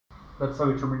That's how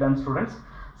it should be done, students.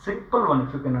 Simple one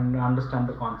if you can understand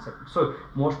the concept. So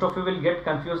most of you will get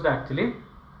confused actually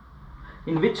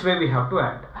in which way we have to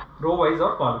add, row wise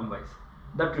or column wise.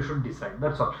 That you should decide.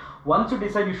 That's all. Once you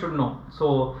decide, you should know.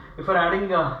 So if you're adding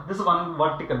this one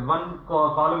vertical, one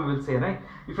column will say, right?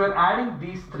 If you're adding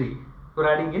these three, you're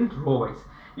adding in row wise.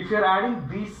 If you're adding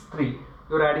these three,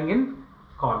 you're adding in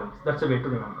columns. That's a way to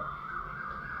remember.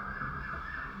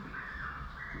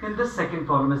 Then this second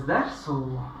column is there.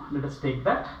 So let us take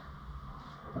that.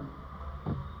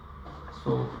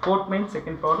 So fourth main,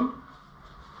 second column,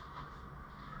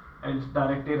 and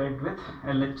directly write with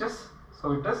LHS.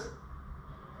 So it is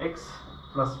x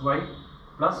plus y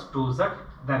plus 2z,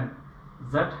 then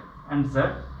z and z,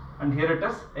 and here it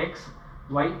is x,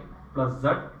 y plus z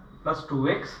plus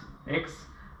 2x, x,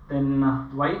 then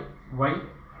y,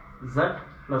 z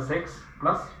plus x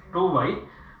plus 2y.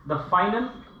 The final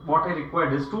what I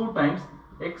required is 2 times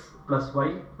x plus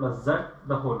y plus z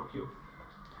the whole cube.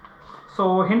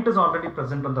 So hint is already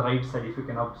present on the right side if you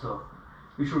can observe.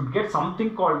 You should get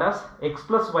something called as x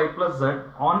plus y plus z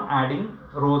on adding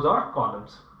rows or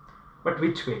columns. But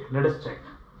which way? Let us check.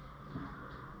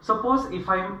 Suppose if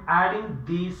I am adding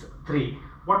these three,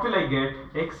 what will I get?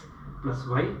 X plus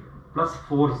y plus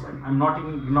 4z. I am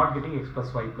not getting x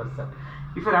plus y plus z.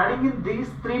 If you are adding in these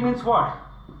three means what?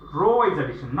 Row wise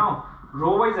addition. Now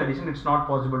row wise addition, it's not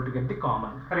possible to get the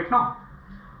common. Correct? Now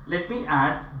let me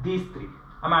add these three.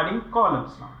 I am adding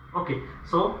columns now. Okay.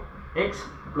 So x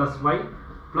plus y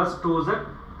plus 2z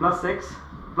plus x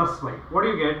plus y. What do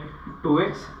you get?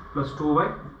 2x plus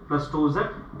 2y plus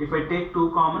 2z. If I take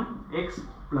 2 common, x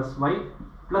plus y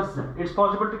plus z. It's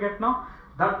possible to get now.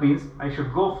 That means I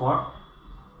should go for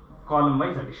column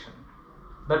wise addition.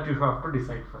 That you have to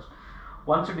decide first.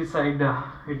 Once you decide,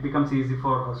 it becomes easy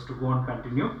for us to go and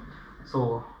continue.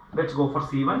 So let's go for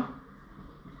C1.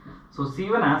 So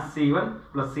C1 has C1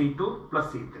 plus C2 plus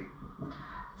C3.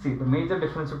 See the major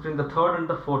difference between the third and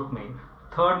the fourth main.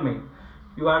 Third main,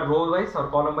 you add row wise or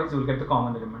column wise, you will get the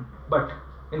common element. But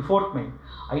in fourth main,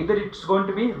 either it's going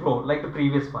to be row like the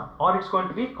previous one, or it's going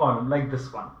to be column like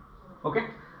this one. Okay.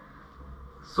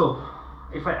 So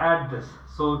if I add this,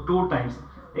 so 2 times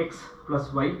x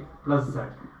plus y plus z,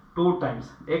 2 times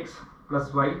x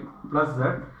plus y plus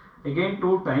z, again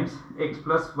 2 times x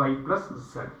plus y plus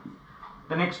z.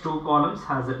 The next 2 columns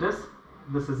as it is,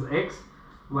 this is x,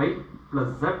 y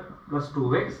plus z plus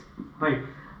 2x, right,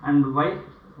 and y,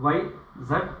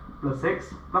 z plus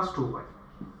x plus 2y.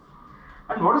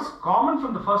 And what is common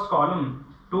from the first column?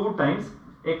 2 times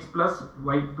x plus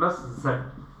y plus z.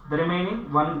 The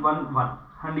remaining 1, 1, 1.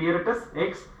 And here it is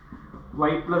x,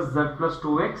 y plus z plus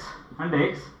 2x, and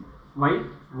x, y,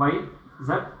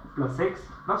 z plus x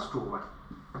plus 2y.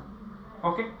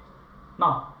 Okay.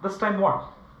 Now this time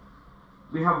what?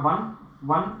 We have 1,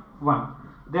 1, 1.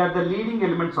 They are the leading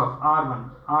elements of R1,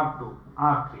 R2,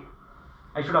 R3.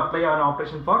 I should apply an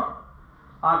operation for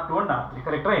R2 and R3.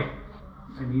 Correct, right?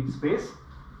 I need space.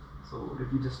 So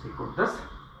let me just take out this.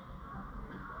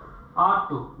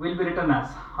 R2 will be written as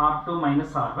R2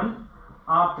 minus R1.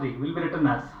 R3 will be written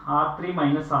as R3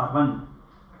 minus R1.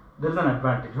 There is an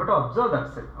advantage. You have to observe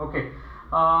that's it. Okay.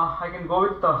 I can go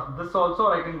with this also,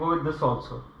 or I can go with this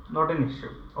also. Not an issue.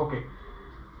 Okay.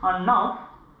 And now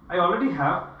I already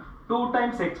have 2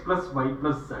 times x plus y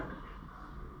plus z.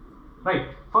 Right.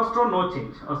 First row no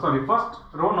change. First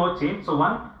row no change. So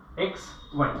 1 x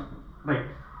y. Right.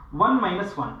 1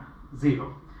 minus 1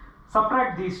 0.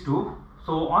 Subtract these two.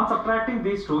 So on subtracting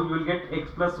these two, you will get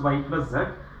x plus y plus z.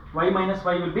 Y minus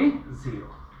y will be 0.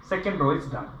 Second row is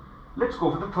done. Let's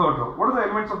go for the third row. What are the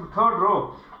elements of the third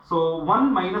row? So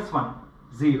 1 minus 1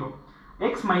 0.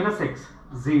 X minus x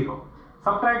 0.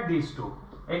 Subtract these two.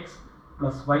 X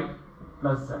plus y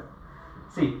plus z.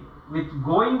 See, with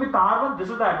going with R1, this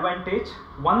is the advantage.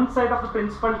 One side of the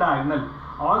principal diagonal,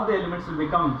 all the elements will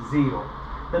become 0.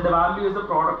 Then the value is the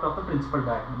product of the principal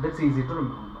diagonal. That's easy to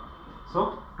remember.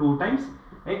 So 2 times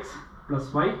x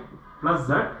plus y plus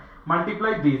z.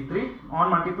 Multiply these three. On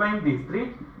multiplying these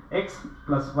three, x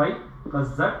plus y plus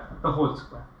z the whole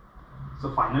square.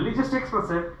 So finally just express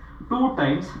it. 2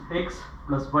 times x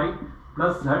plus y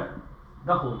plus z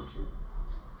the whole cube.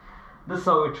 This is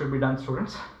how it should be done,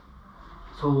 students.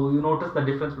 So you notice the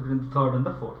difference between the third and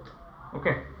the fourth.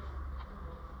 Okay.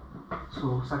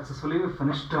 So successfully we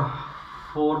finished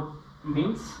 4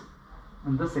 means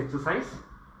in this exercise.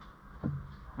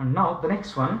 And now the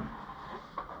next one.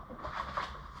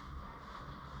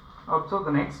 Observe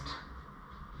the next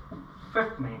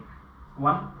fifth main.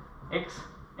 1 x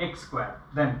square,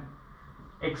 then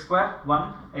x square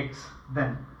 1 x,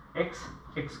 then x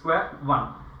square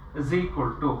 1, is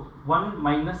equal to 1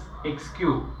 minus x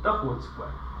cube the whole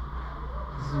square.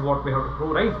 This is what we have to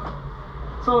prove, right?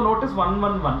 So notice 1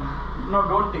 1 1. Now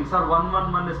don't think sir 1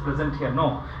 1 1 is present here.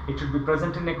 No, it should be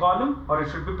present in a column or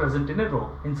it should be present in a row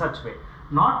in such way,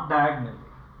 not diagonally.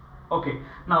 Okay,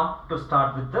 now to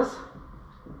start with this,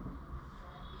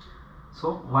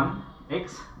 so 1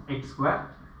 x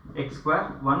square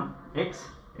 1 x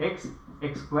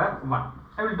square 1.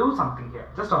 I will do something here,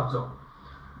 just observe.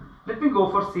 Let me go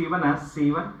for C1 as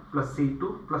C1 plus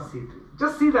C2 plus C3.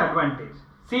 Just see the advantage.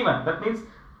 C1, that means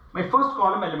my first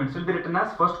column elements will be written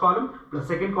as first column plus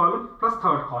second column plus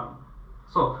third column.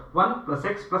 So 1 plus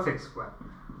x square,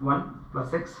 1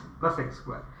 plus x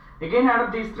square. Again add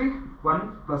up these three,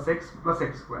 1 plus x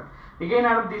square. Again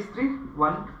add up these three,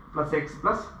 1 plus x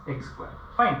square.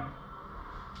 Fine.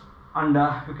 And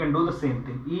you can do the same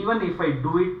thing. Even if I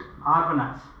do it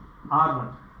R1 as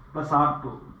R1 plus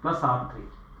R2 plus R3.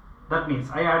 That means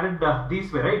I added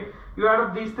these way, right? You add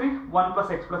up these three, 1 plus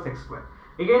x square.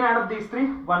 Again add up these three,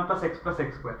 1 plus x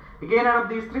square. Again add up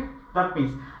these three. That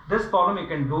means this problem you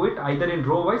can do it either in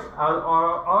row wise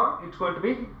or it's going to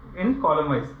be in column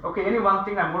wise. Okay, any one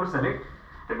thing I'm going to select.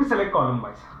 Let me select column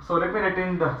wise. So let me write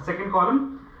in the second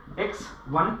column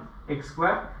x1 x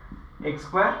square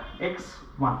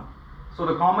x1. So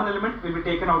the common element will be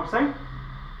taken outside,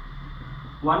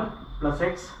 1 plus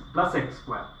x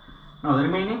square. Now the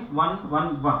remaining 1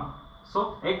 1 1.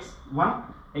 So x1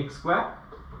 x square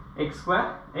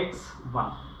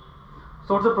x1.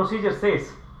 So what the procedure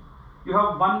says, you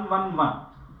have 1 1 1.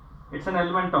 It's an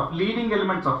element of leading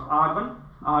elements of R1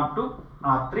 R2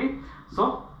 R3.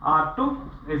 So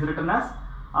R2 is written as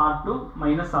R2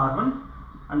 minus R1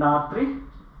 and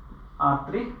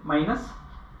R3 minus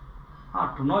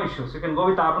R2. No issues. You can go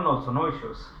with R1 also, no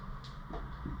issues.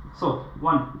 So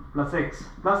 1 plus x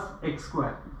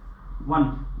square,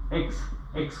 1 x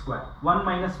square, 1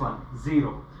 minus 1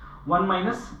 0, 1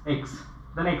 minus x,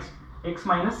 the next x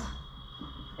minus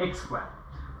x square.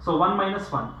 So 1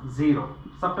 minus 1 0,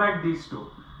 subtract these two,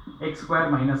 x square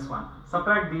minus 1,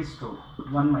 subtract these two,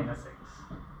 1 minus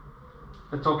x.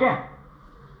 That's okay.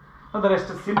 Now the rest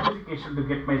is simplification to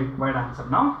get my required answer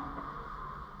now.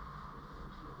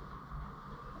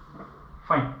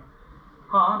 Fine.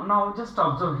 Now just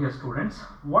observe here students,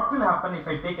 what will happen if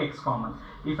I take x common?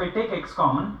 If I take x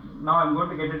common, now I am going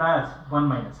to get it as 1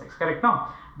 minus x, correct?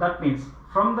 Now that means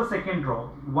from the second row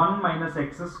 1 minus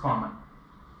x is common,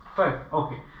 correct?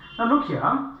 Okay, now look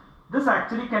here, this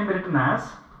actually can be written as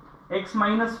x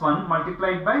minus 1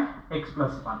 multiplied by x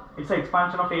plus 1. It's an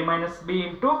expansion of a minus b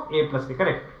into a plus b,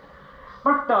 correct?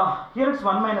 But here it's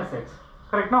 1 minus x,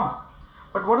 correct now?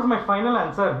 But what is my final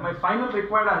answer? My final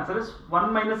required answer is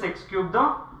 1 minus x cube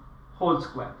the whole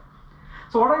square.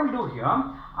 So what I will do here,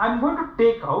 I am going to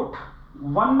take out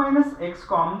 1 minus x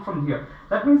common from here.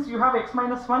 That means you have x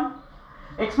minus 1.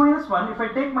 X minus 1, if I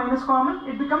take minus common,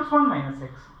 it becomes 1 minus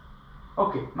x.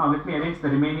 Okay, now let me arrange the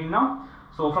remaining now.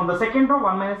 So from the second row,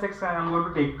 1 minus x I am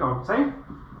going to take outside.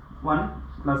 1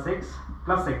 plus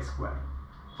x square.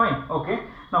 Fine, okay.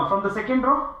 Now from the second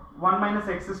row, 1 minus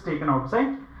x is taken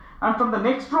outside. And from the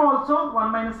next row also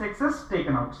 1 minus x is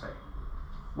taken outside.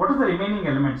 What is the remaining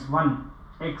elements? 1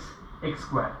 x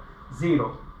square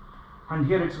 0, and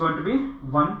here it's going to be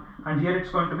 1, and here it's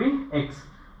going to be x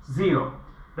 0.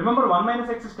 Remember 1 minus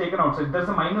x is taken outside. There's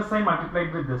a minus sign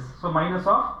multiplied with this, so minus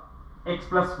of x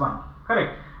plus 1,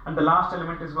 correct? And the last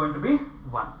element is going to be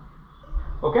 1.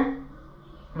 Okay,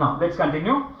 now let's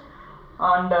continue.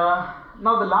 And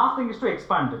now the last thing is to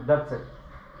expand it. That's it.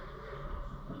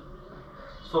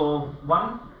 So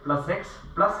 1 plus x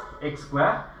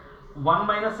square, 1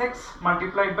 minus x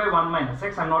multiplied by 1 minus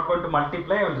x. I am not going to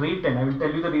multiply, I will rewrite. I will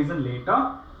tell you the reason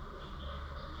later.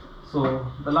 So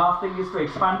the last thing is to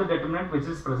expand the determinant which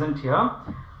is present here.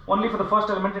 Only for the first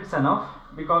element it's enough,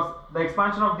 because the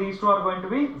expansion of these two are going to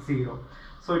be 0.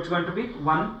 So it's going to be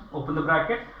 1, open the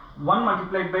bracket, 1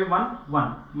 multiplied by 1,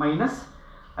 1 minus.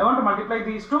 I want to multiply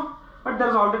these two, but there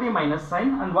is already a minus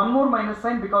sign, and one more minus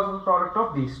sign because of the product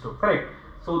of these two, correct?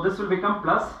 So this will become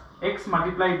plus x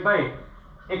multiplied by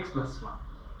x plus 1.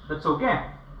 That's okay.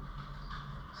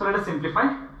 So let us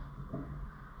simplify.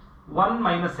 1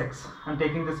 minus x, I am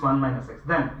taking this 1 minus x,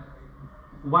 then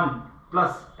 1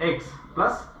 plus x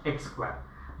square,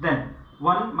 then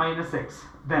 1 minus x,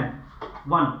 then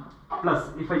 1 plus,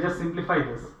 if I just simplify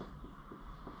this,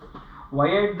 why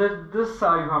I did this,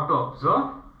 you have to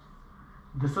observe,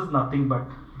 this is nothing but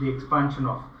the expansion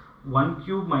of 1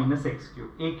 cube minus x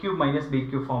cube. A cube minus b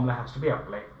cube formula has to be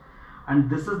applied, and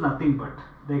this is nothing but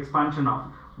the expansion of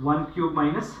 1 cube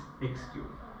minus x cube.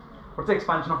 What's the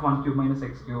expansion of 1 cube minus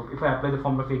x cube? If I apply the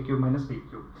formula of a cube minus b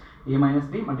cube, a minus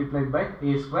b multiplied by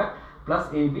a square plus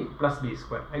ab plus b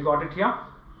square. I got it here.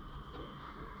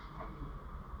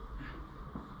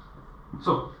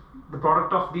 So the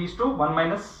product of these two, 1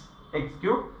 minus x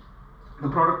cube, the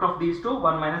product of these two,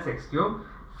 1 minus x cube,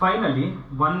 finally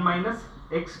 1 minus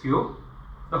x cube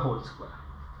the whole square.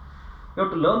 You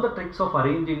have to learn the tricks of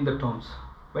arranging the terms,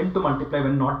 when to multiply,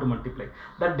 when not to multiply.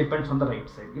 That depends on the right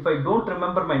side. If I don't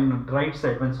remember my right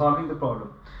side when solving the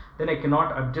problem, then I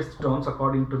cannot adjust terms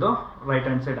according to the right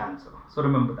hand side answer. So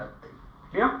remember that thing.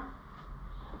 Clear?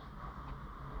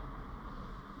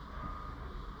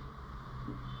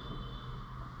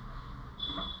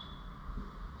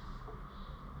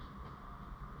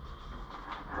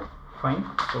 Fine.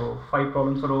 So 5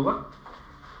 problems are over.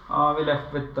 We're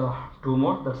left with 2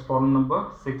 more. That's problem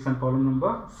number 6 and problem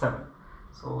number 7.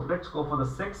 So let's go for the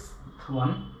 6th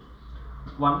one.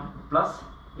 1 plus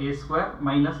a square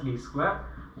minus b square,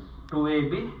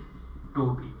 2ab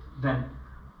 2b, then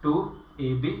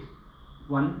 2ab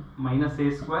 1 minus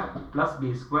a square plus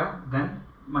b square, then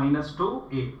minus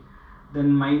 2a,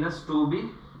 then minus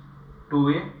 2b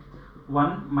 2a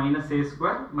 1 minus a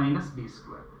square minus b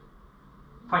square.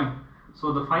 Fine.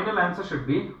 So the final answer should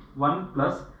be 1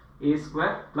 plus a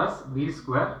square plus b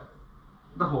square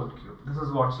the whole cube. This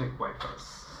is what's required for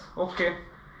us. Okay,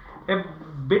 a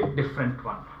bit different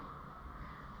one.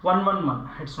 1 1 1,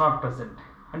 it's not present,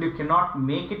 and you cannot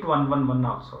make it 1 1 1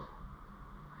 also.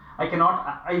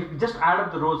 I just add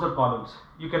up the rows or columns.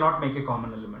 You cannot make a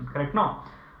common element, correct? No.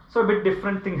 So a bit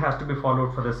different thing has to be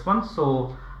followed for this one.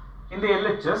 So in the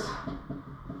LHS,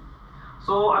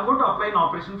 so I'm going to apply an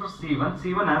operation for C1.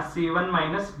 C1 as C1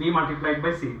 minus B multiplied by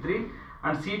C3,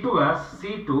 and C2 as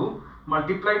C2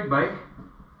 multiplied by,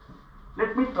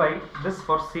 let me try this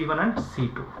for C1 and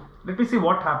C2. Let me see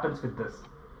what happens with this.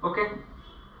 Okay.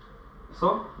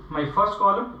 So my first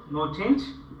column, no change,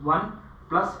 1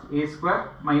 plus a square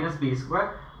minus b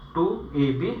square,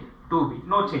 2ab 2b,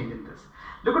 no change in this.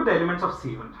 Look at the elements of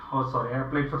C1. Oh sorry, I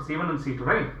applied for C1 and C2,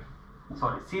 right?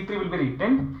 Sorry, C3 will be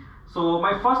retained. So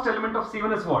my first element of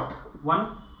C1 is what?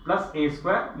 1 plus a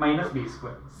square minus b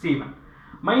square, C1.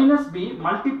 Minus b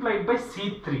multiplied by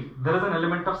C3. There is an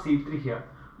element of C3 here.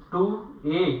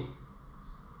 2a.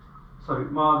 Sorry,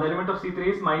 the element of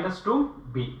C3 is minus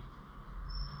 2b.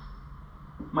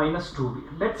 Minus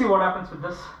 2b. Let's see what happens with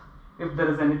this. If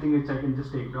there is anything which I can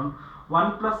just take down.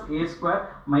 1 plus a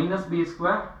square minus b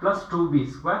square plus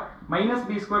 2b square minus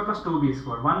b square plus 2b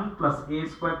square. 1 plus a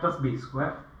square plus b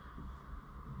square.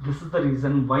 This is the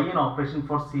reason why an operation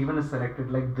for C1 is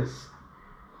selected like this.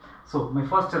 So my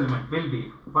first element will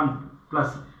be 1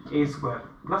 plus a square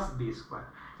plus b square.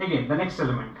 Again the next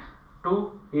element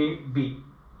 2ab.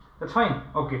 That's fine.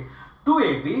 Okay.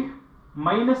 2ab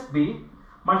minus b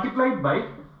multiplied by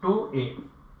 2a.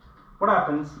 What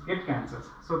happens? It cancels.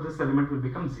 So this element will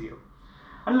become 0.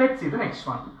 And let's see the next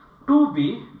one.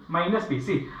 2b minus b.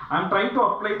 See, I am trying to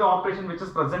apply the operation which is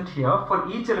present here for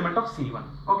each element of C1.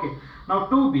 Okay. Now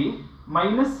 2b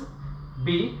minus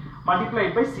b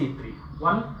multiplied by C3.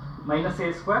 1 minus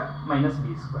a square minus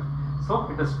b square. So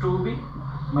it is 2b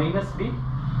minus b,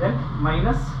 then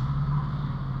minus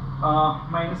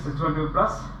it's going to be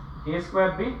plus a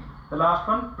square b, the last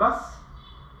one plus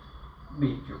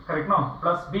b cube, correct? No,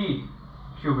 plus b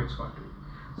cube it's going to be.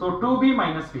 So 2b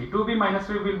minus b, 2b minus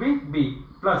b will be b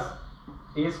plus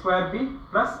a square b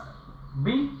plus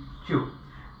b cube.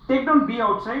 Take down b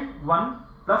outside, 1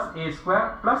 plus a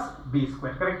square plus b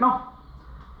square, correct? Now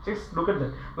just look at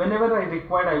that. Whenever I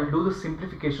required, I will do the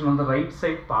simplification on the right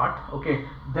side part. Okay,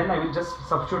 then I will just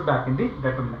substitute back in the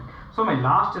determinant. So my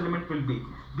last element will be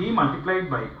b multiplied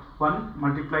by 1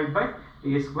 multiplied by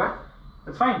a square.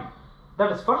 That's fine.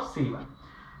 That is for C1.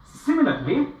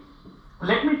 Similarly,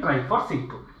 let me try for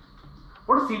C2.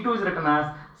 What C2 is written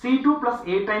as? C2 plus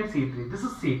a times C3. This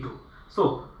is C2.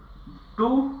 So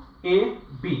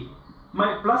 2ab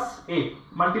plus a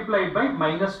multiplied by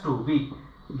minus 2b.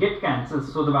 Get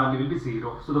cancels, so the value will be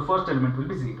 0. So the first element will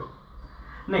be 0.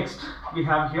 Next we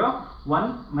have here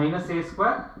 1 minus a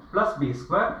square plus b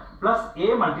square plus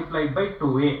a multiplied by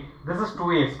 2a. This is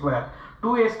 2a square.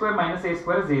 2a square minus a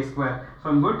square is a square. So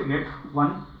I am going to get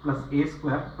 1 plus a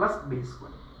square plus b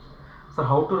square. So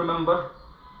how to remember?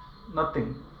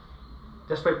 Nothing.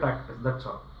 Just by practice, that's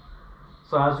all.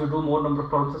 So as you do more number of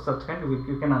problems of such kind,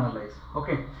 you can analyze.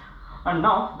 Okay. And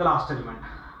now the last element.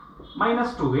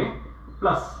 Minus 2a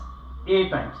plus a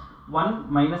times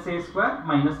 1 minus a square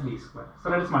minus b square. So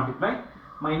let us multiply.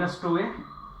 Minus 2a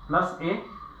plus a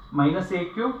minus a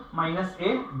cube minus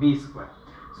a b square.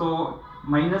 So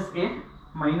minus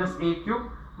a cube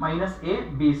minus a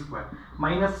b square.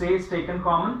 Minus a is taken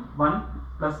common, 1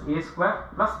 plus a square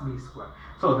plus b square.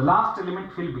 So the last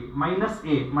element will be minus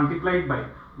a multiplied by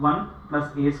 1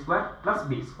 plus a square plus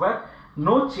b square.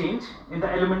 No change in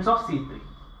the elements of C3.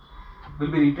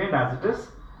 Will be retained as it is.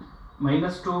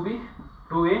 Minus 2b,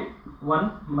 2a,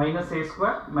 1 minus a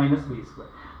square minus b square.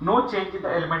 No change in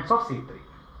the elements of C3.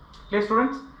 Clear,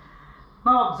 students?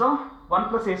 Now observe, 1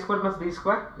 plus a square plus b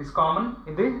square is common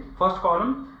in the first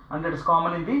column and it is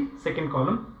common in the second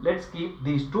column. Let's keep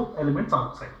these two elements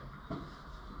outside.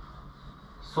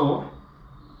 So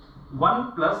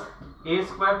 1 plus a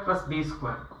square plus b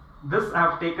square. This I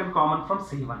have taken common from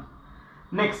C1.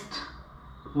 Next,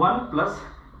 1 plus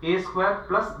a square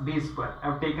plus b square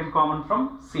I have taken common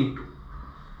from C2.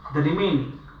 The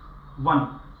remaining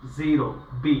 1, 0,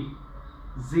 b,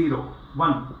 0,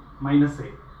 1 minus a,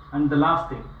 and the last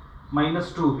thing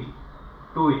minus 2b,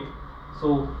 2a.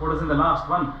 So what is in the last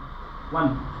one?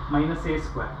 1 minus a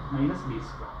square minus b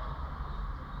square.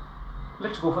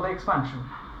 Let's go for the expansion.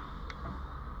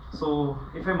 So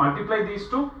if I multiply these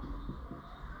two,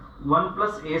 1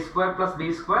 plus a square plus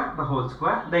b square the whole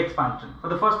square, the expansion for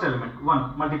the first element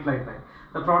 1 multiplied by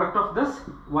the product of this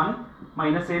 1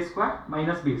 minus a square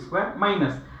minus b square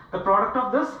minus the product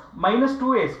of this minus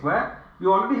 2a square.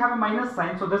 You already have a minus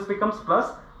sign, so this becomes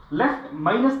plus, left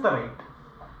minus the right,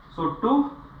 so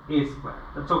 2a square.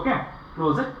 That's okay.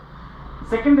 Close it.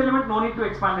 Second element, no need to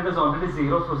expand, it is already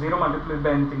 0, so 0 multiplied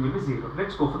by anything will be 0.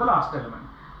 Let's go for the last element,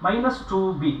 minus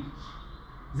 2b.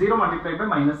 0 multiplied by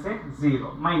minus a,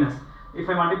 0, minus, if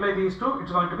I multiply these two,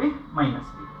 it's going to be minus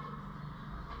b.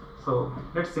 So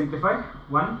let's simplify.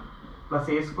 1 plus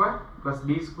a square plus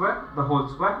b square the whole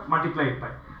square multiplied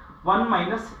by 1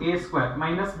 minus a square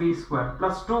minus b square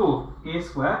plus 2 a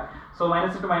square. So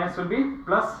minus into minus will be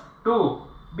plus 2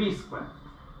 b square.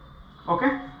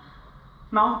 Okay.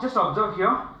 Now just observe here,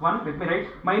 1, let me write,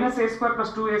 minus a square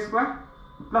plus 2a square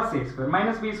plus a square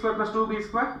minus b square plus 2b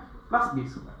square plus b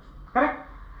square. Correct?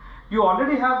 You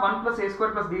already have 1 plus a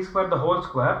square plus b square the whole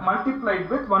square multiplied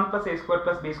with 1 plus a square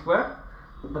plus b square.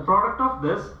 The product of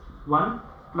this 1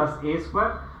 plus a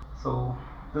square. So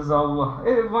this is a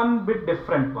one bit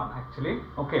different one actually.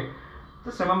 Okay,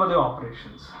 just remember the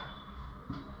operations.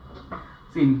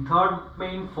 See, in third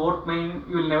main, fourth main,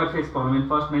 you will never face problem. In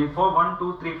first main, for 1,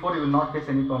 2, 3, 4, you will not face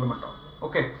any problem at all.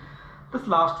 Okay, this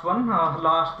last one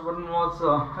was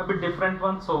a bit different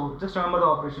one. So just remember the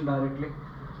operation directly.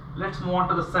 Let's move on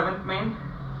to the seventh main.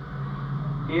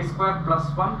 A square plus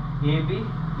 1 AB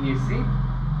AC,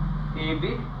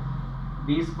 AB,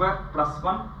 B square plus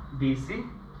 1 BC,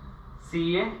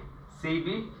 CA,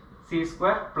 CB, C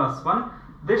square plus 1.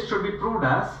 This should be proved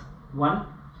as 1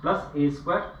 plus a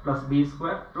square plus b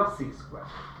square plus c square.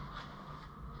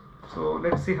 So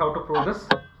let's see how to prove this.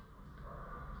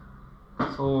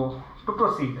 So to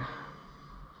proceed,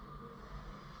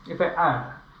 if I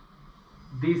add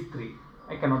these three,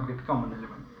 I cannot get common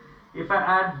element. If I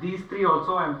add these three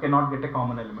also, I cannot get a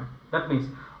common element. That means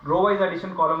row wise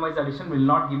addition, column wise addition will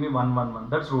not give me 1, 1, 1.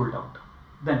 That's ruled out.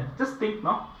 Then just think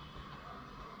now,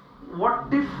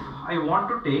 what if I want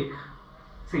to take,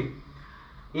 see,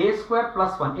 a square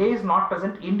plus 1, a is not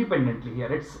present independently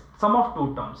here, it's sum of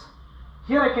two terms.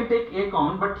 Here I can take a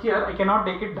common, but here I cannot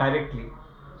take it directly.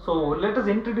 So let us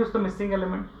introduce the missing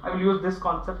element. I will use this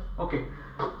concept. Okay,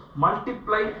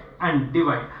 multiply and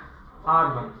divide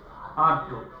R1,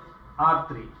 R2,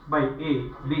 R3 by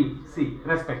A, B, C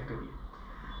respectively.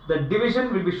 The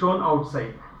division will be shown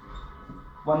outside.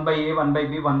 1 by A, 1 by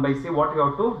B, 1 by C, what you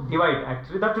have to divide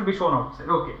actually, that will be shown outside.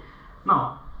 Okay,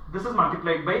 now this is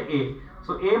multiplied by A.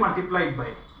 So A multiplied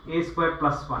by A square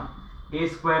plus 1, A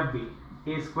square B,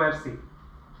 A square C.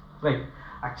 Right.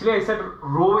 Actually I said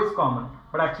row is common,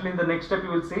 but actually in the next step you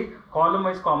will see column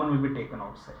wise common will be taken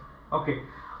outside. Okay.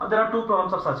 There are two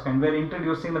problems of such kind where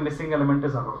introducing the missing element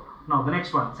is allowed. Now the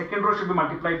next one, second row should be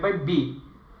multiplied by B.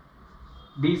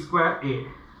 B square A,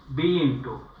 B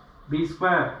into B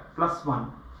square plus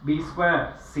 1, B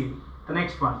square C. The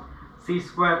next one, C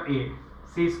square A,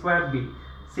 C square B,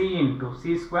 C into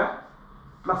C square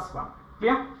plus 1.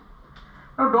 Clear?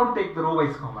 Now don't take the row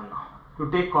wise common now.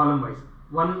 You take column wise.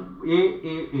 1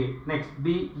 A, next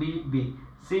B, B, B,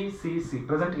 C, C, C.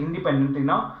 Present independently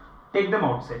now. Take them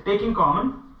outside. Taking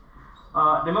common.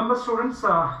 Remember students, you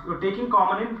are taking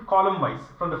common in column wise.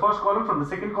 From the first column, from the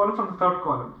second column, from the third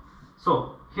column.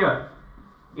 So here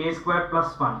A square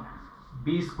plus 1,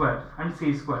 B square and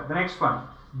C square. The next one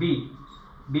B,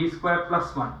 B square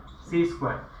plus 1, C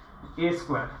square, A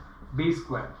square, B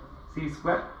square, C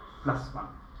square plus 1.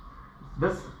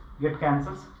 This get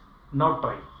cancels. Now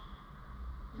try.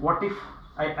 What if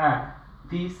I add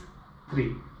these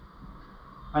three?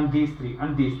 and these three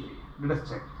and these three. Let us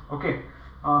check. Okay,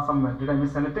 somewhere did I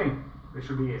miss anything? There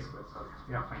should be a square. Sorry.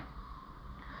 Yeah, fine.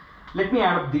 Let me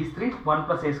add up these three. 1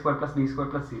 plus a square plus b square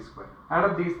plus c square. Add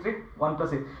up these three. 1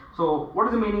 plus a. So what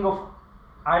is the meaning of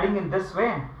adding in this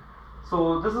way?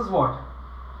 So this is what?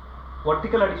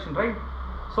 Vertical addition, right?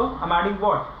 So I'm adding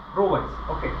what? Row wise.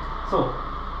 Okay. So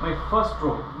my first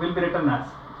row will be written as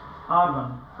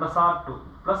r1 plus r2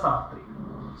 plus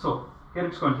r3. So here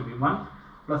it's going to be 1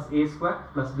 plus a square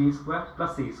plus b square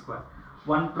plus c square.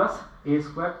 1 plus a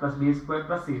square plus b square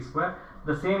plus c square.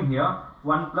 The same here,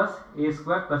 1 plus a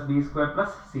square plus b square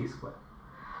plus c square.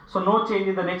 So no change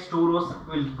in the next two rows.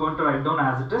 We're going to write down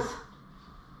as it is.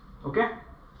 Okay.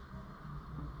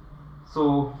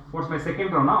 So what's my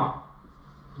second row now?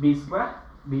 b square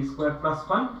plus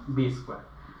 1 b square.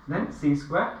 Then c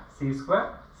square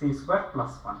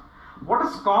plus 1. What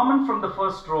is common from the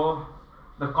first row?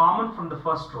 The common from the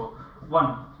first row,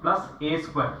 1 plus a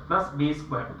square plus b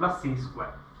square plus c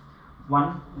square.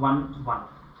 1, 1, 1.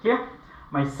 Clear?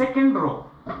 My second row,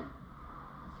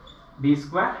 b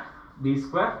square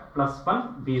plus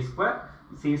 1 b square,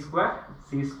 c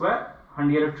square,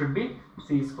 and here it should be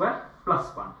c square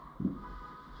plus 1.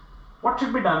 What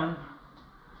should be done?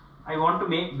 I want to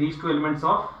make these two elements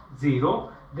of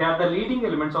 0. They are the leading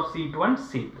elements of C2 and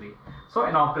C3. So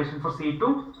an operation for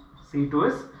C2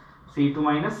 is C2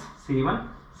 minus C1,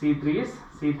 C3 is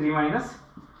C3 minus,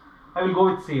 I will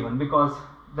go with C1 because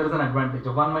there is an advantage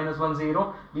of 1 minus 1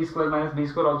 0, b square minus b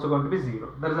square also going to be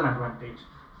 0. There is an advantage.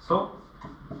 So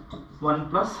 1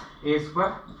 plus a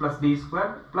square plus b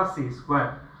square plus c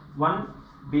square, 1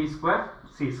 b square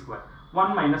c square,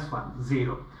 1 minus 1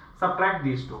 0. Subtract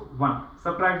these two, 1.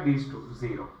 Subtract these two,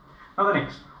 0. Now the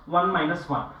next, 1 minus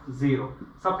 1, 0.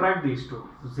 Subtract these two,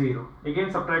 0.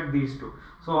 Again subtract these two.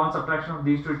 So on subtraction of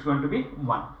these two, it's going to be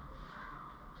 1.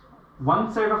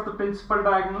 One side of the principal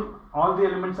diagonal, all the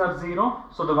elements are 0.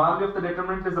 So the value of the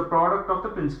determinant is the product of the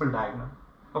principal diagonal.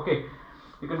 Okay,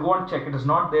 you can go and check. It is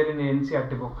not there in the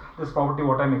NCERT book. This property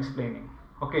what I am explaining.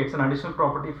 Okay, it's an additional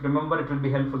property. If you remember, it will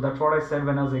be helpful. That's what I said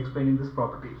when I was explaining this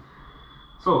property.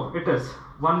 So it is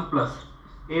 1 plus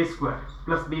a square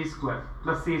plus b square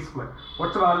plus c square.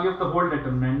 What's the value of the whole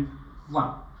determinant?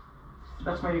 1.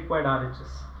 That's my required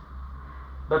RHS.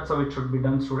 That's how it should be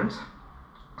done, students.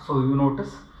 So you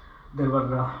notice there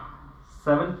were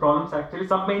 7 problems actually.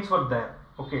 Some mains were there.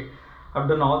 Okay, I've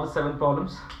done all the 7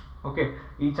 problems. Okay,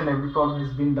 each and every problem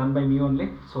is being done by me only.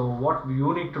 So what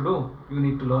you need to do, you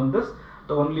need to learn this.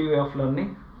 The only way of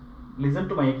learning, listen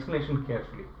to my explanation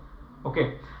carefully.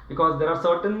 Okay, because there are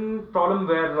certain problem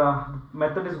where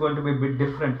method is going to be a bit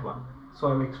different one. So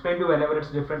I've explained you whenever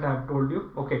it's different. I have told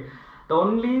you. Okay, the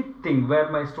only thing where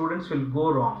my students will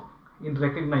go wrong in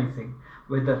recognizing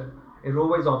whether a row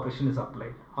wise operation is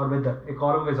applied or whether a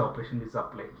column wise operation is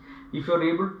applied. If you are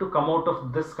able to come out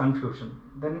of this confusion,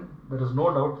 then there is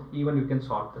no doubt even you can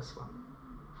solve this one.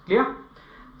 Clear?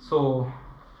 So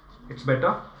it's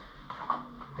better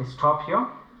I stop here,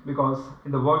 because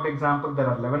in the worked example there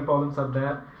are 11 problems are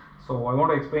there. So I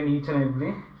want to explain each and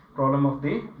every problem of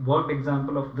the worked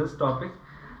example of this topic.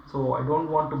 So I don't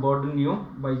want to burden you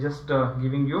by just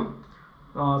giving you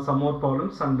some more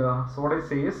problems, and so what I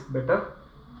say is better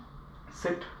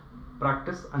sit,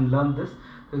 practice and learn this.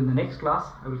 So in the next class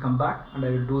I will come back and I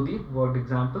will do the worked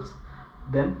examples,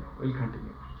 then we'll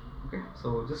continue. Okay,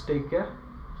 so just take care.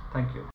 Thank you.